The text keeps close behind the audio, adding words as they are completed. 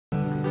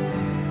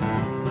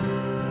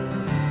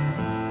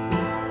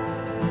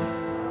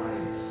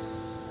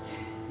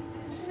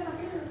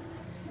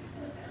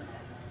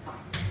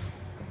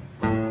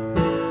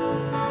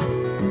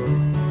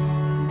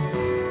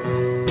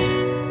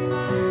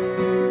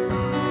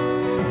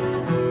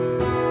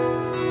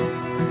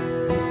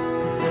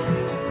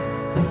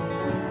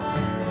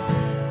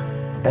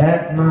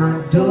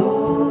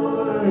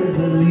door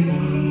the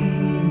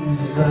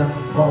leaves are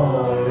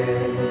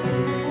falling.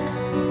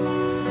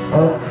 A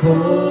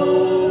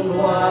cold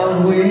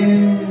wild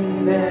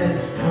wind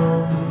has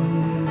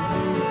come.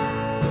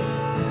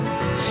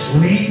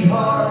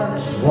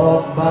 Sweethearts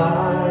walk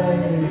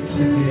by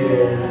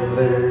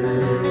together,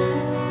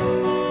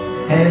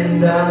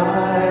 and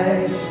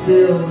I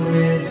still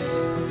miss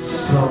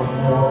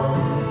someone.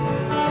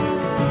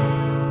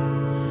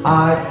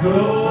 I go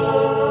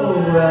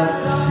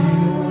out to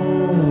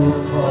a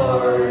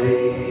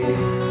party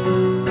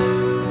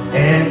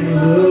and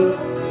look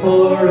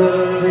for a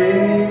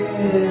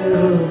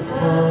little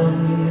fun,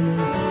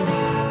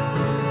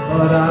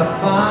 but I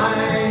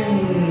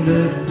find a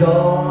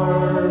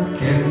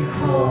darkened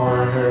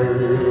corner,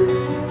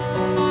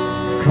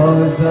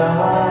 'cause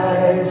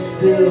I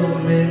still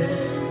miss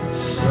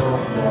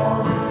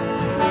someone.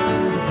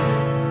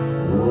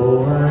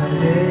 Oh, I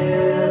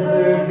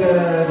never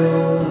got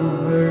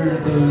over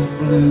those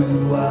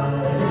blue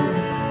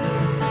eyes.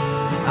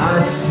 I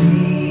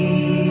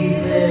see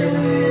them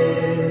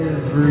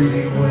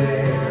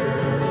everywhere.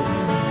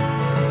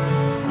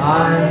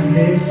 I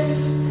miss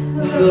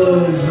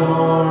those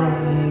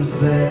arms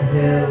that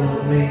held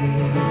me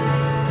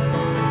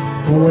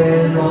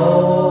when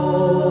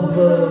all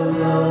the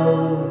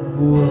love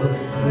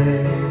was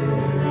there.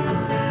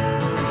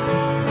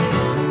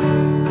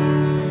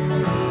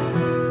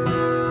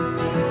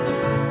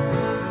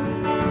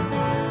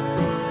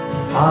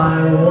 I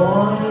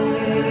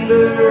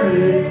wonder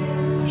if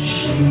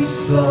she's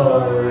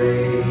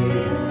sorry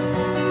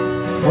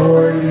for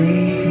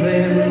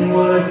leaving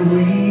what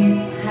we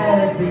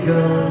had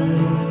begun.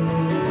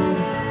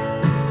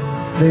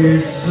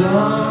 There's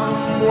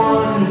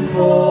someone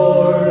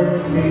for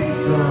me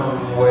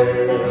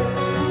somewhere,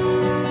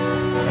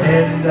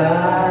 and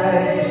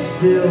I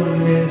still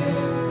miss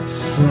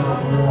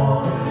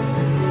someone.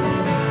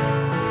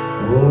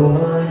 Oh,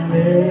 I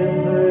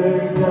never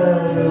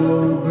got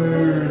over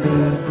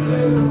those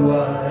blue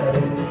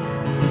eyes.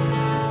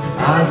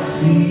 I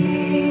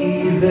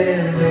see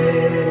them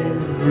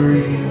everywhere.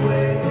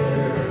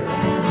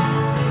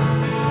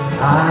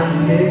 I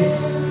miss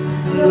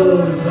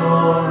those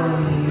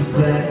arms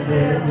that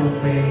held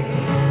me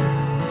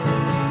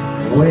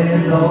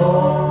when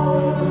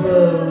all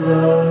the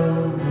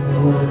love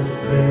was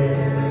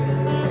there.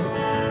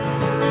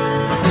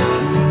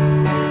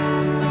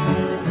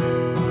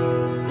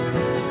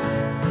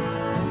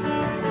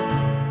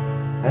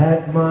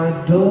 At my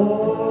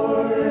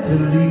door the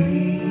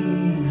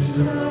leaves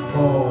are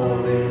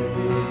falling.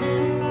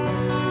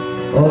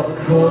 A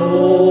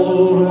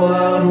cold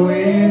wild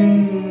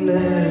wind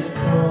has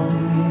come.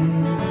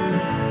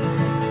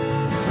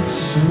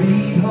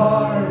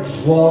 Sweethearts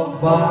walk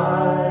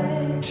by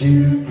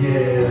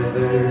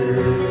together,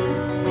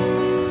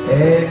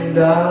 and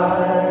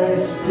I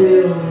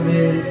still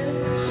miss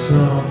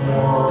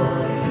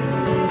someone.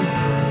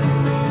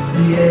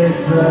 Yes,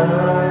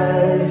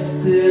 I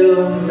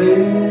still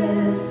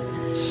miss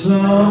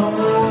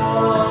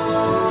someone.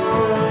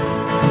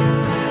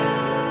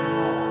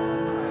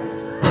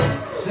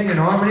 Singing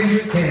harmonies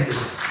with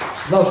Candace.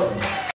 Love it.